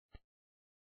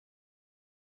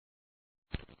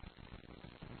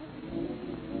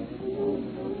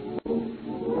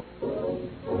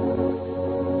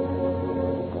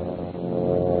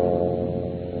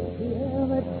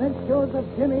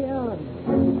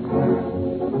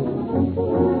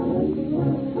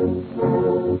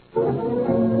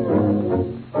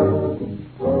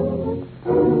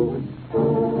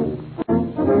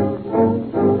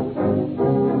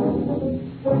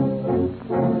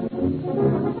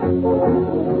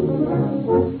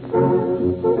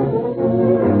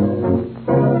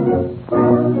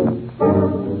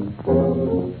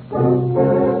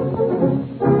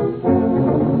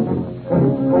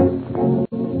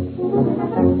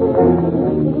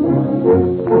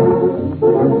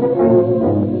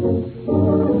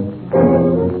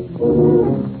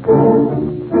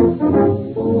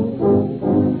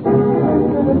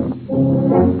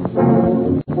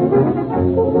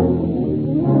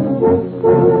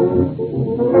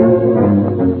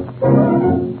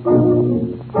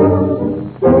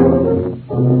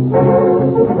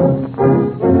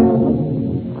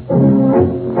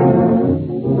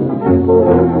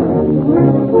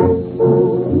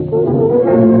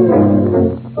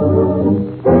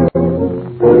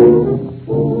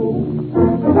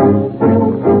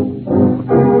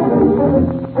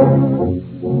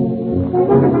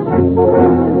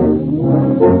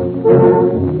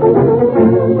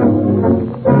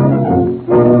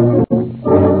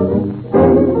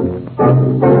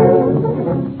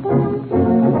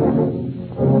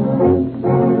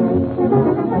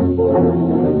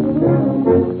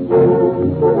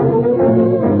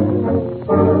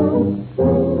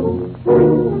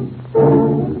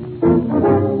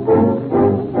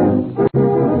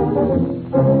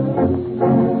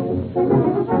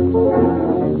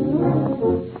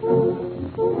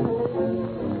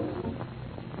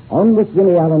On with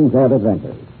Jimmy Allen's Air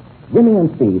Adventures. Jimmy and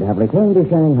Speed have returned to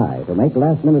Shanghai to make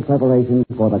last-minute preparations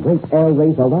for the great air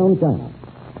race around China.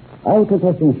 All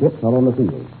contesting ships are on the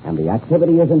field, and the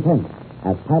activity is intense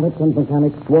as pilots and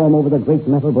mechanics swarm over the great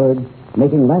metal birds,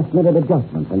 making last-minute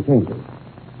adjustments and changes.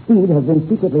 Speed has been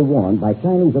secretly warned by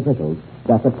Chinese officials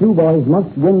that the two boys must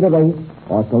win the race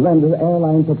or surrender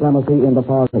airline supremacy in the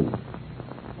Far East.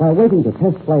 While waiting to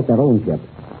test flight their own ships,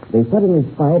 they suddenly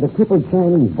spy the crippled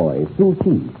Chinese boy, Su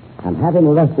Chi, and have him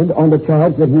arrested on the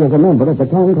charge that he is a member of the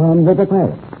Canton River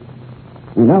Pirates.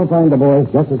 We now find the boys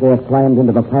just as they have climbed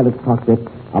into the pilot's cockpit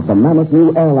of the mammoth new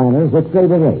airliner which they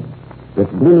will race. Its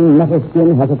gleaming metal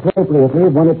skin has appropriately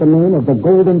won it the name of the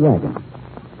Golden Dragon.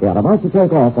 They are about to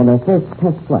take off on their first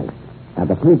test flight, and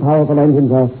the three powerful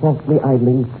engines are softly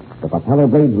idling, the propeller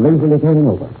blades lazily turning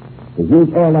over. The huge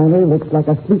airliner looks like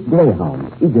a sleek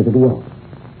greyhound, eager to be off.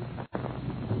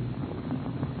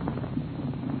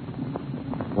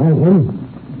 Well, Jim,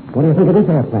 what do you think of this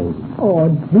airplane? Oh,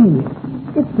 gee.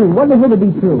 It's too wonderful to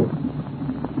be true.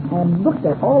 And look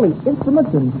at all the instruments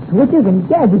and switches and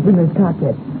gadgets in this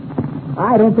cockpit.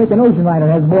 I don't think an ocean liner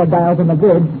has more dials than the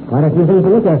bridge. Quite a few things to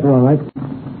look at, all right.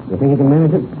 You think you can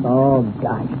manage it? Oh,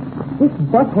 gosh. This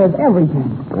bus has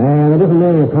everything. Well, it isn't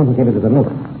nearly as complicated as it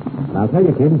looks. But I'll tell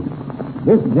you, kid,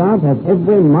 this job has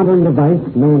every modern device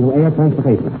known to air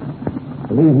transportation.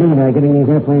 Believe me, they're getting these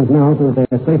airplanes now so that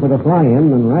they're safer to fly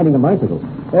in than riding a bicycle.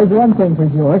 There's one thing for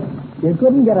sure. You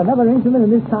couldn't get another instrument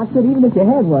in this cockpit even if you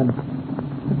had one.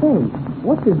 But say,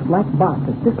 what's this black box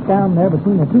that sits down there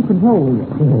between the two control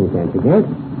wheels? Can't you guess?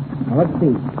 Now, let's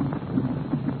see.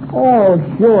 Oh,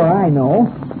 sure, I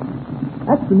know.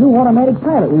 That's the new automatic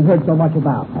pilot we've heard so much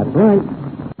about. That's right.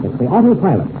 It's the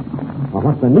autopilot, or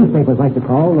what the newspapers like to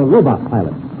call the robot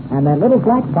pilot. And that little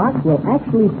black box will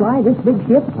actually fly this big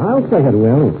ship? I'll say it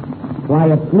will. Fly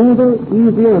it smoother,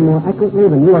 easier, and more accurately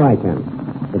than you or I can.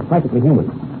 It's practically human.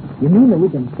 You mean that we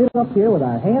can sit up here with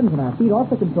our hands and our feet off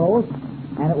the controls,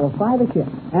 and it will fly the ship?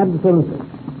 Absolutely.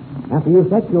 After you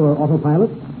set your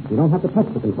autopilot, you don't have to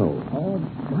touch the controls. Oh,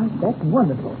 gosh, that's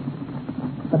wonderful.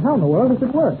 But how in the world does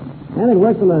it work? And it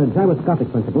works on a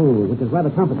gyroscopic principle, which is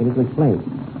rather complicated to explain.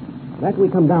 But after we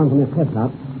come down from this test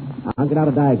stop, I'll get out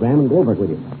a diagram and go over it with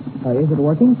you. Is it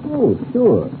working? Oh,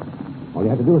 sure. All you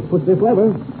have to do is push this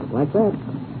lever, just like that.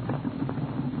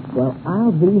 Well,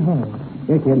 I'll be hanged.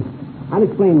 Here, kid. I'll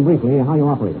explain briefly how you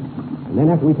operate it. And then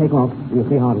after we take off, you'll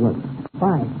see how it works.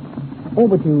 Fine. Oh,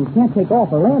 but you can't take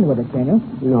off or land with it, can you?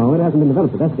 No, it hasn't been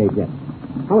developed at that stage yet.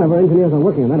 However, engineers are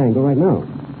working on that angle right now.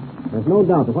 There's no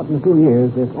doubt that in a few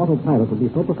years, this autopilot will be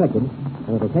so perfected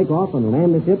that it'll take off and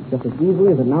land the ship just as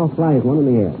easily as it now flies one in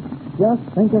the air. Just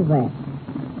think of that.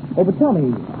 Oh, but tell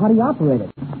me, how do you operate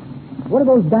it? What are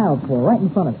those dials for right in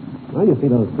front of it? Well, you see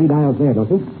those three dials there,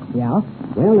 don't you? Yeah.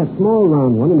 Well, that small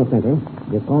round one in the center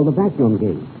is called the vacuum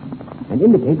gauge and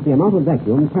indicates the amount of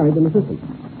vacuum carried in the system.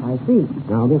 I see.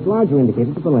 Now, this larger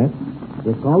indicator to the left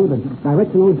is called the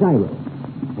directional gyro.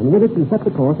 And with it, you set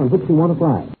the course on which you want to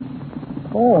fly.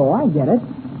 Oh, I get it.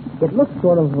 It looks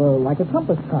sort of like a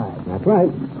compass card. That's right.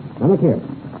 Now, look here.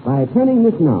 By turning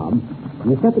this knob,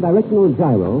 you set the directional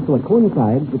gyro so it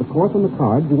coincides with the course on the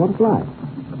card you want to fly.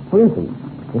 For instance,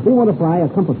 if we want to fly a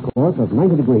compass course of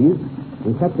 90 degrees,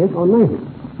 we set this on 90.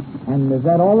 And is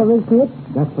that all there is to it?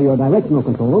 That's for your directional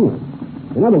control only.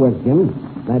 In other words, Jim,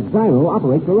 that gyro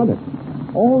operates your rudder.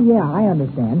 Oh, yeah, I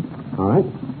understand. All right.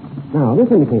 Now, this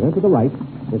indicator to the right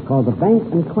is called the bank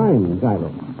and climb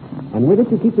gyro. And with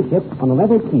it you keep the ship on a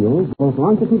level keel, both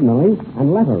longitudinally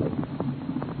and laterally.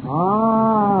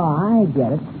 Ah, I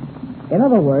get it. In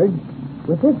other words,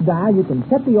 with this dial, you can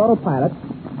set the autopilot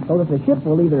so that the ship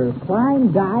will either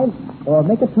climb, dive, or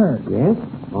make a turn. Yes,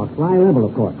 or fly level,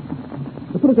 of course.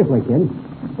 To put it this way, kid,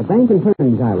 the bank and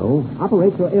turn gyro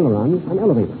operates your ailerons and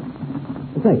elevators.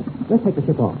 Say, let's take the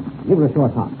ship off. Give her a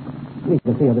short hop. We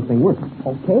can see how this thing works.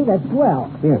 Okay, that's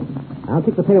swell. Here, I'll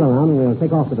kick the tail around and we'll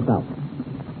take off to the south.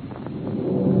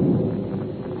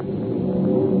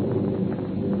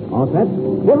 All set?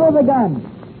 Give her the gun.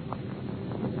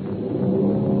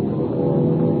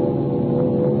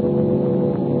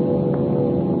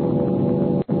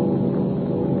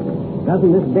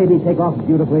 Doesn't this baby take off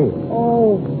beautifully?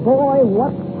 Oh, boy,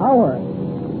 what power.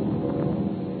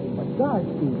 But gosh,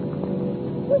 Steve,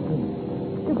 listen,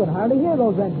 you can hardly hear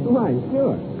those engines. Why,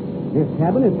 sure. This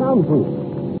cabin is soundproof.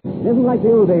 It isn't like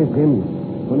the old days, Jim,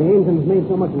 when the engines made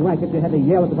so much racket you had to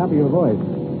yell at the top of your voice.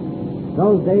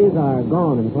 Those days are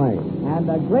gone in flying. And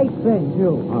a great thing,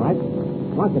 too. All right.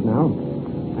 Watch it now.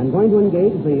 I'm going to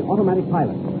engage the automatic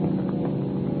pilot.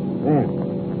 There.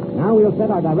 Now we'll set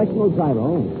our directional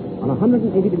gyro on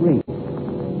 180 degrees.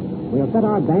 We'll set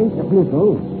our bank at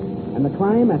neutral and the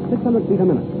climb at 600 feet a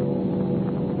minute.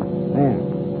 There.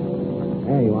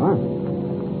 There you are.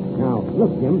 Now,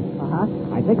 look, Jim. Uh-huh.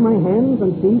 I take my hands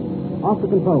and feet off the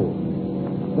controls.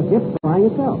 The ship's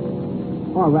flying itself.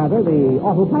 Or rather, the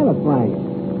autopilot's flying it.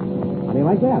 How do you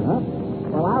like that, huh?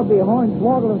 Well, I'll be a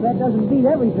hornswoggle if that doesn't beat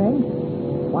everything.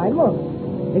 Why, look.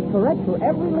 It corrects for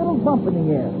every little bump in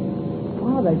the air.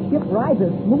 Wow, the ship rides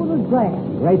as smooth as glass.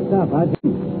 Great stuff, huh,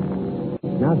 Jim?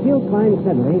 Now, she'll climb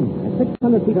steadily at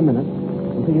 600 feet a minute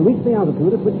until you reach the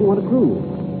altitude at which you want to cruise.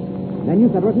 Then you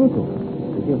set her at neutral.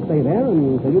 And she'll stay there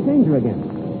until you change her again.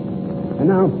 And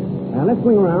now, let's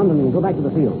swing around and go back to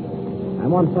the field. I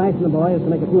want Flash and the boys to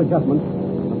make a few adjustments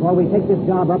before we take this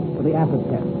job up for the acid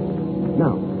test.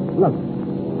 Now, look.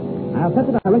 I'll set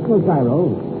the directional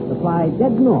gyro to fly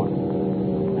dead north.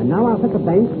 And now I'll set the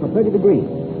bank for 30 degrees.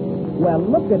 Well,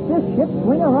 look at this ship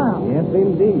swing around. Yes,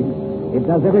 indeed. It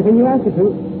does everything you ask it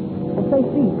to. Well, say,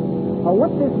 Steve,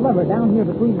 what's this lever down here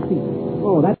between the seats?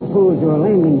 Oh, that pulls your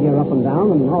landing gear up and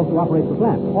down and also operates the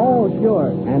flaps. Oh,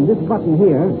 sure. And this button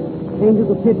here changes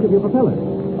the pitch of your propeller.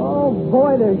 Oh,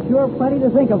 boy, there's sure plenty to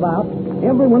think about.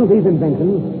 Every one of these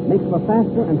inventions makes for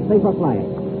faster and safer flying.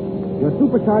 Your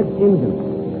supercharged engine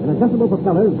and adjustable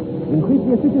propellers increase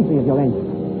the efficiency of your engine.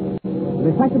 The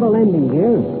retractable landing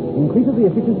gear increases the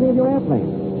efficiency of your airplane.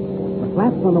 The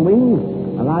flaps on the wings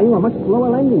allow you a much slower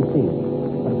landing speed,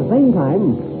 but at the same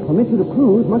time permit you to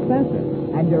cruise much faster.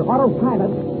 And your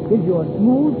autopilot gives you a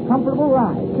smooth, comfortable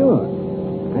ride. Sure.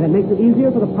 And it makes it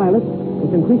easier for the pilot,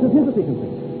 which increases his efficiency,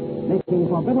 making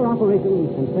for better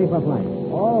operations and safer flight.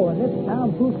 Oh, and this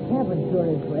soundproof cabin sure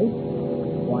is great.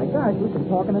 Why, gosh, we can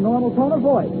talk in a normal tone of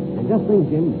voice. And just think,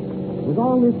 Jim, with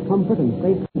all this comfort and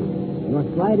safety, you're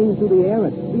sliding through the air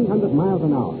at 300 miles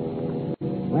an hour.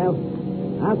 Well,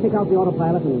 I'll kick out the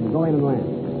autopilot and go in and land.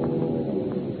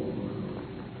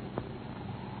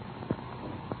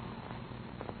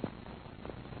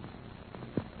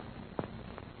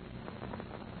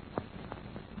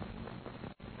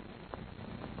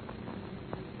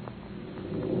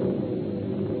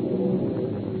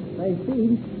 Say,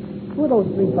 Steve, who are those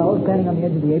three fellows standing on the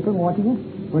edge of the apron watching us?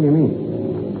 What do you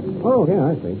mean? Oh,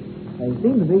 yeah, I see. They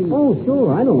seem to be... Oh,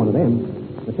 sure, I know one of them.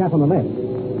 The chap on the left.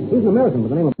 He's an American by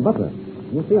the name of Butler.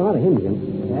 You'll see a lot of him, Jim.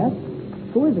 Yes?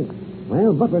 Who is he?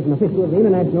 Well, Butler's an official of the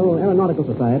International Aeronautical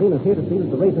Society and is here to see that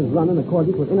the race is run in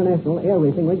accordance with international air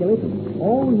racing regulations.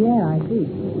 Oh, yeah, I see.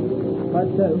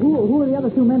 But who are the other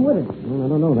two men with him? Well, I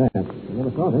don't know that. I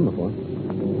never saw them before.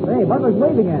 Hey, Butler's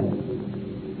waving at us.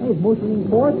 He's motioning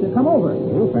for us to come over.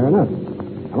 Well, fair enough.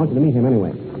 I want you to meet him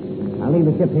anyway. I'll leave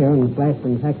the ship here and Flash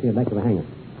and taxi it back to the hangar.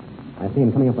 I see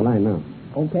him coming up the line now.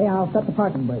 Okay, I'll set the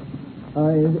parking brake.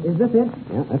 Is this it?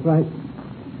 Yeah, that's right.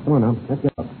 Come on now, let's go.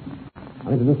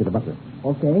 I'll introduce you to Butler.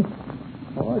 Okay.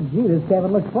 Oh, gee, this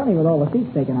cabin looks funny with all the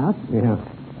seats taken out. Yeah,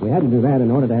 we had to do that in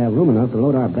order to have room enough to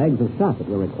load our bags of shot that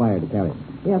we're required to carry.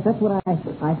 Yes, that's what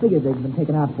I figured they'd been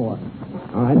taken out for.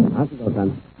 All right, out you go,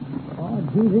 son. Oh,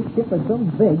 gee, this ship is so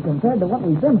big compared to what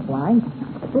we've been flying.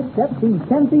 This step seems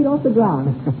 10 feet off the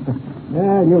ground.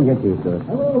 Yeah, you'll get used to it.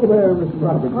 Hello there, Mr.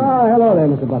 Robertson. Oh, hello there,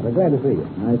 Mr. Butler. Glad to see you.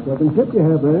 Nice looking ship you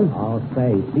have there. Oh,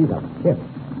 say, she's a ship.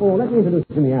 Oh, let me introduce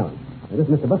Jimmy Allen. This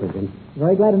is Mr. Butler, Jim.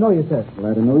 Very glad to know you, sir.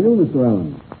 Glad to know you, Mr.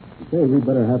 Allen. Say, we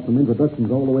better have some introductions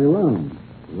all the way around.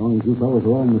 As long as you fellows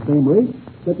are all in the same race,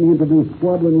 let me introduce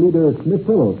squadron leader Smith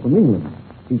Fellows from England.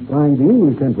 He's flying the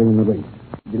English entry in the race.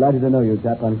 Delighted to know you,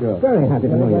 Cap, I'm sure. Very happy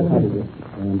to know you.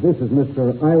 And this is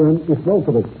Mr. Iron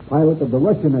Isvolkovich, pilot of the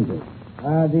Russian entry.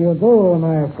 How do you do,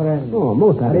 my friend? Oh,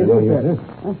 most happy to know you, sir.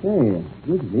 I say,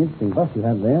 this is the interesting bus you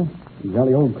have there. The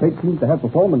jolly old crate seems to have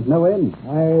performance no end.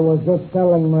 I was just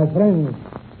telling my friends,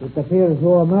 it appears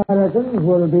you Americans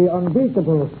will be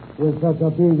unbeatable with such a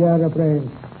big airplane.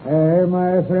 Eh,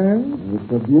 my friend?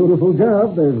 It's a beautiful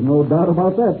job. There's no doubt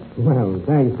about that. Well,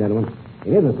 thanks, gentlemen.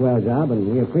 It is a swell job,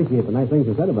 and we appreciate the nice things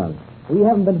you said about it. We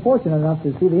haven't been fortunate enough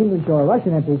to see the English or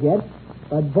Russian entries yet,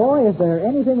 but boy, if they're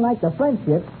anything like the French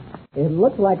ships, it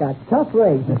looks like a tough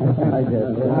race.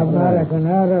 American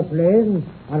airplanes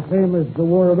are famous the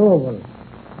world over.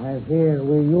 I fear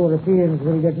we Europeans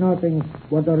will get nothing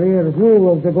but a rear view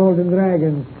of the Golden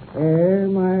Dragon. Eh,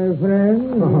 my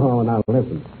friend? Oh, now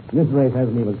listen. This race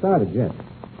hasn't even started yet.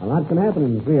 A lot can happen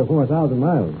in 3,000 or 4,000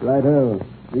 miles. Righto.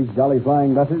 These jolly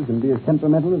flying buses can be as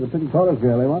temperamental as a pretty chorus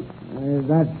girl, they want.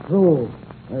 That's true.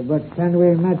 But can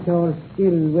we match our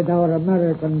skill with our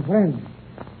American friends?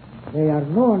 They are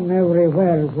known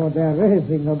everywhere for their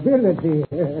racing ability.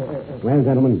 Well,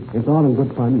 gentlemen, it's all in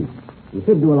good fun. You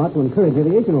should do a lot to encourage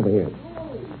aviation over here.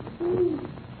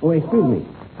 Oh, excuse me.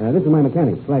 This is my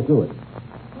mechanic, Flash Lewis.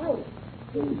 Hi,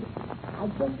 Steve. I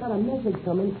just got a message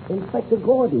from Inspector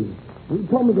Gordon. He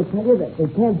told me to tell you that they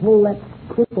can't hold that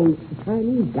crippled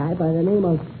Chinese guy by the name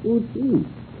of Su Chi.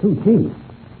 Su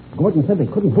Chi? Gordon said they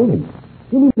couldn't hold him.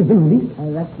 You mean he's been released?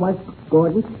 That's what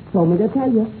Gordon told me to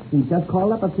tell you. He just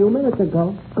called up a few minutes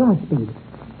ago. Godspeed.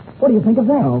 What do you think of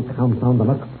that? Oh, confound the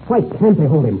luck. Why can't they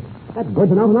hold him? That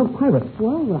Gordon's an out-and-out pirate.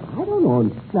 Well, I don't know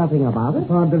nothing about it.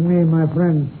 Pardon me, my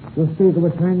friend. You speak of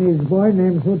a Chinese boy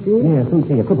named Su Chi? Yeah, Su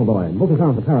Chi, a cripple boy. Both his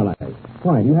arms are paralyzed.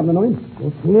 Why, do you happen to know him?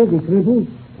 Su Chi, the cripple?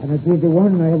 And it is the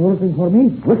one I have working for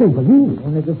me. Working for you?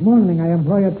 Only this morning I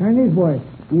employ a Chinese boy.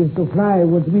 He is to fly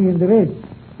with me in the race.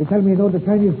 They tell me he knows the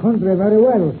Chinese country very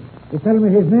well. They tell me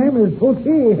his name is Su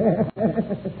Chi.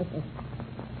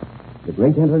 The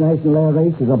great international air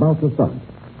race is about to start.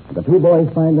 The two boys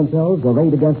find themselves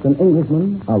arrayed against an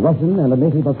Englishman, a Russian, and a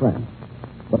native of France.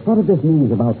 But what this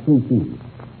means about Su Chi?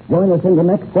 Join us in the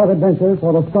next short adventure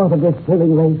for the start of this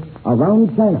thrilling race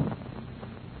around China.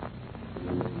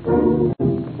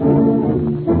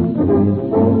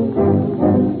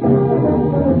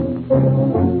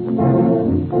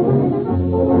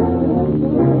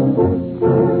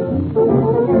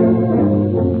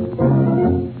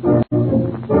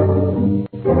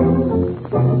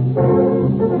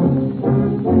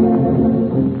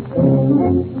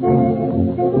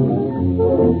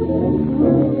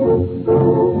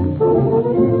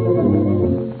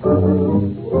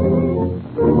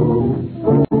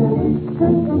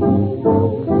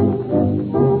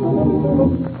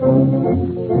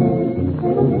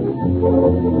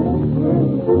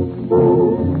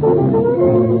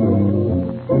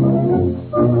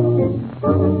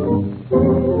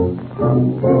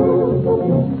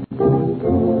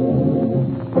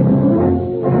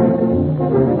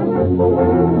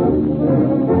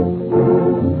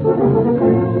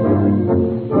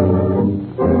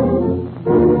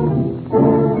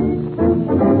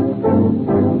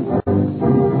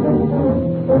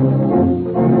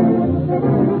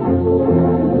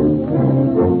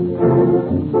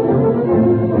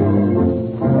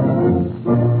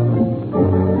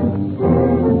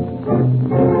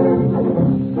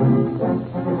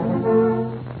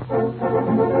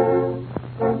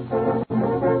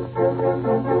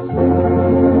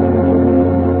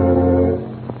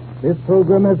 This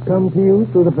program has come to you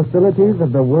through the facilities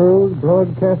of the World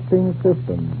Broadcasting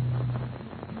System.